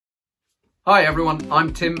Hi everyone,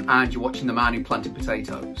 I'm Tim and you're watching The Man Who Planted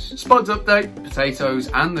Potatoes. Spuds update, potatoes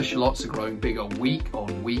and the shallots are growing bigger week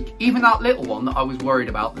on week. Even that little one that I was worried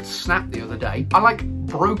about that snapped the other day, I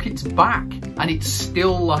broke its back and it's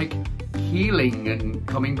still healing and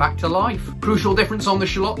coming back to life. Crucial difference on the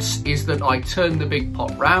shallots is that I turned the big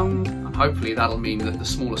pot round and hopefully that'll mean that the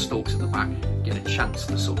smaller stalks at the back get a chance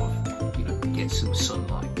to sort of, get some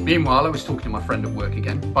sunlight. Meanwhile, I was talking to my friend at work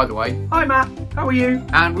again. By the way, hi Matt, how are you?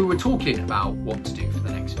 And we were talking about what to do for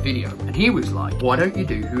the next video. And he was like, why don't you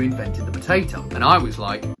do who invented the potato? And I was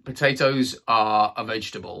like, potatoes are a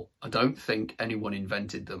vegetable. I don't think anyone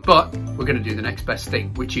invented them. But we're going to do the next best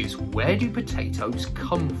thing, which is where do potatoes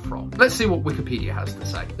come from? Let's see what Wikipedia has to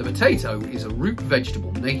say. The potato is a root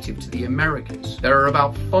vegetable native to the Americas. There are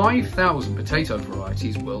about 5,000 potato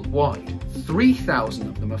varieties worldwide. 3,000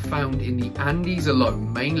 of them are found in the Andes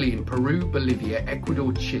alone, mainly in Peru, Bolivia,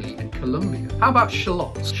 Ecuador, Chile, and Colombia. How about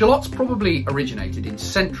shallots? Shallots probably originated in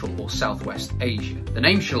Central or Southwest Asia. The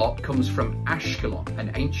name shallot comes from Ashkelon,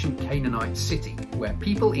 an ancient Canaanite city, where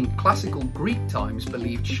people in classical Greek times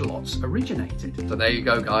believed shallots originated. So there you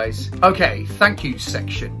go, guys. Okay, thank you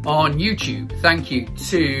section. On YouTube, thank you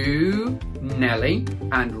to Nelly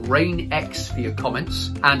and RainX for your comments,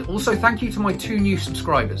 and also thank you to my 2 new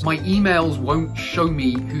subscribers. My emails won't show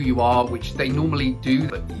me who you are, which they normally do,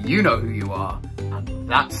 but you know who you are, and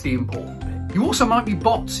that's the important bit. You also might be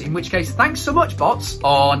bots, in which case thanks so much, bots.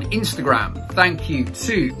 On Instagram, thank you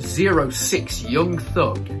to 06 Young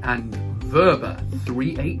Thug and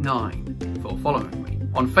Verba389 for following me.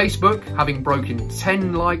 On Facebook, having broken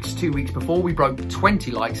 10 likes 2 weeks before, we broke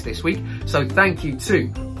 20 likes this week. So thank you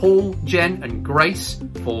to Paul, Jen and Grace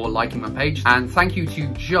for liking my page. And thank you to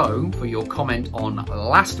Joe for your comment on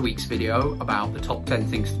last week's video about the top 10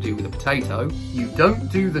 things to do with a potato. You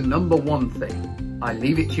don't do the number 1 thing. I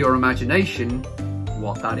leave it to your imagination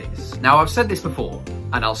what that is. Now, I've said this before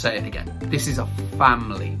and I'll say it again. This is a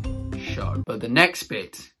family show, but the next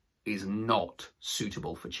bit is not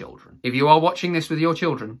suitable for children. If you are watching this with your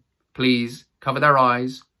children, please cover their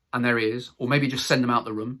eyes and their ears, or maybe just send them out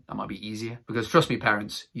the room. That might be easier. Because trust me,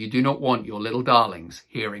 parents, you do not want your little darlings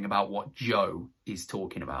hearing about what Joe is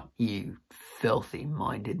talking about. You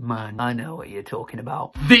filthy-minded man. I know what you're talking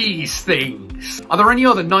about. These things! Are there any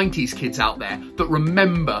other 90s kids out there that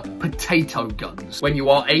remember potato guns? When you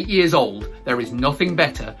are 8 years old, there is nothing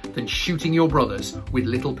better than shooting your brothers with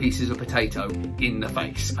little pieces of potato in the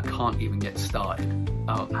face. I can't even get started.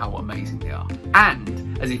 Oh, how amazing they are.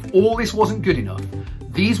 And, as if all this wasn't good enough,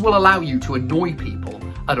 these will allow you to annoy people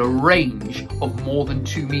at a range of more than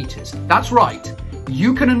 2 meters. That's right,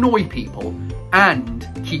 you can annoy people and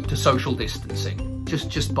keep to social distancing.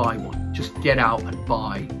 Just buy one. Just get out and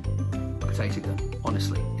buy a potato gun.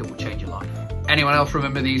 Honestly, it will change your life. Anyone else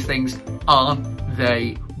remember these things? Aren't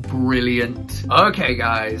they brilliant? Okay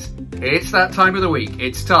guys, it's that time of the week.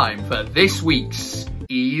 It's time for this week's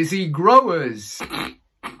Easy Growers.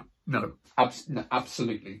 No,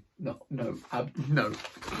 absolutely. No.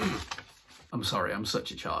 I'm sorry, I'm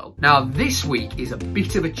such a child. Now, this week is a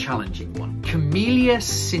bit of a challenging one. Camellia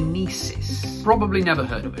sinensis. Probably never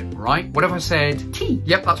heard of it, right? What if I said tea?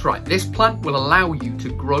 Yep, that's right. This plant will allow you to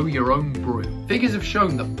grow your own brew. Figures have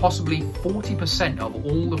shown that possibly 40% of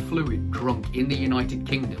all the fluid drunk in the United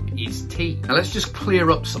Kingdom is tea. Now, let's just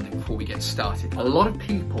clear up something before we get started. A lot of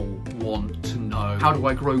people want to know, how do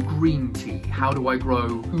I grow green tea? How do I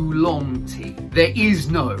grow oolong tea? There is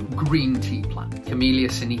no green tea plant.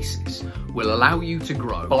 Camellia sinensis will allow you to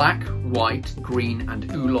grow black, white, green and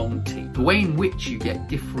oolong tea. The way in which you get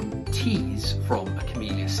different teas from a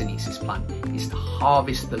Camellia sinensis plant is to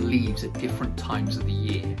harvest the leaves at different times of the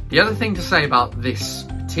year. The other thing to say about this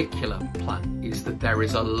particular plant is that there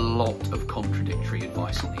is a lot of contradictory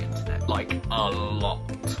advice on the internet, like a lot.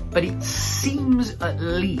 But it seems at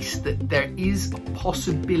least that there is a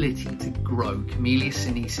possibility to grow Camellia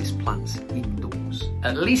sinensis plants indoors.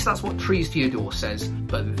 At least that's what Trees to Your Door says,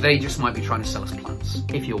 but they just might be trying to sell us plants.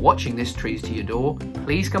 If you're watching this, Trees to Your Door,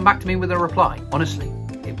 please come back to me with a reply. Honestly,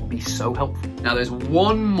 it will be so helpful. Now there's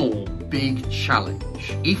one more big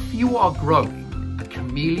challenge. If you are growing a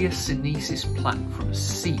Camellia sinensis plant from a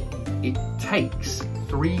seed, it takes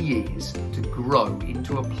 3 years to grow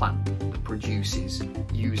into a plant that produces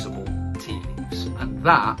usable tea leaves. And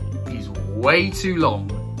that is way too long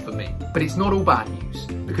for me. But it's not all bad news,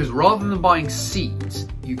 because rather than buying seeds,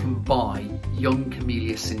 you can buy young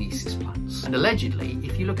Camellia sinensis plants. And allegedly,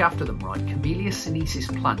 if you look after them right, Camellia sinensis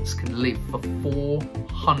plants can live for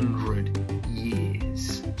 400 years.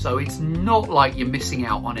 days. So it's not like you're missing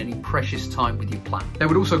out on any precious time with your plant. They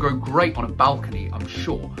would also grow great on a balcony, I'm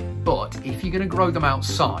sure. But if you're going to grow them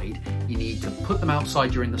outside, you need to put them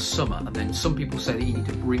outside during the summer, and then some people say that you need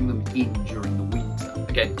to bring them in during the winter.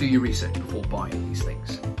 Again, do your research before buying these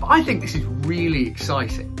things. But I think this is really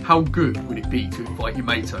exciting. How good would it be to invite your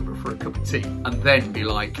mates over for a cup of tea and then be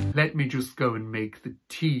like, let me just go and make the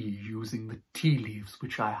tea using the tea leaves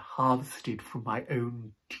which I harvested from my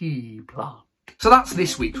own tea plant. So that's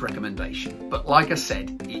this week's recommendation, but like I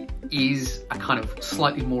said, it is a kind of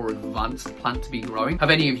slightly more advanced plant to be growing. Have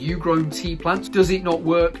any of you grown tea plants? Does it not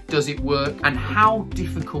work? Does it work? And how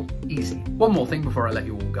difficult is it? One more thing before I let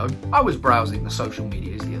you all go. I was browsing the social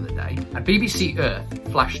medias the other day and BBC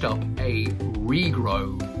Earth flashed up a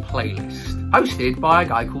regrow playlist hosted by a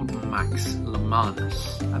guy called Max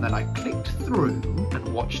Lemanis. And then I clicked through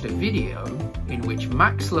and watched a video in which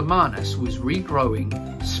Max Lemanis was regrowing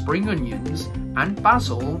spring onions and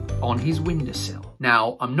basil on his windowsill.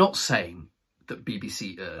 Now, I'm not saying that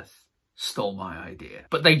BBC Earth stole my idea,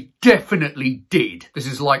 but they definitely did. This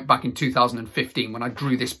is like back in 2015 when I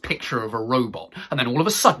drew this picture of a robot, and then all of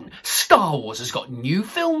a sudden Star Wars has got new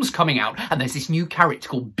films coming out and there's this new character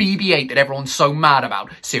called BB-8 that everyone's so mad about.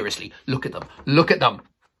 Seriously, look at them. Look at them.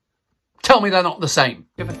 Tell me they're not the same.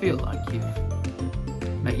 You ever feel like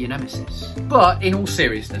you've met your nemesis? But in all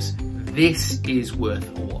seriousness, this is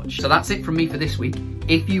worth a watch. So that's it from me for this week.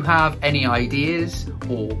 If you have any ideas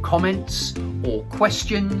or comments or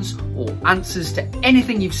questions or answers to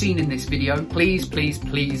anything you've seen in this video, please, please,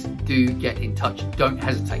 please do get in touch. Don't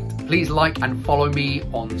hesitate. Please like and follow me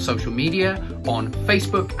on social media. On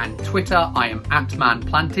Facebook and Twitter, I am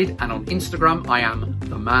 @manplanted, and on Instagram, I am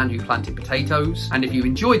the man who planted potatoes. And if you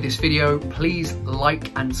enjoyed this video, please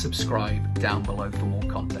like and subscribe down below for more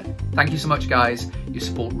content. Thank you so much, guys. Your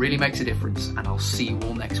support really makes a difference, and I'll see you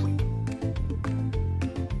all next week.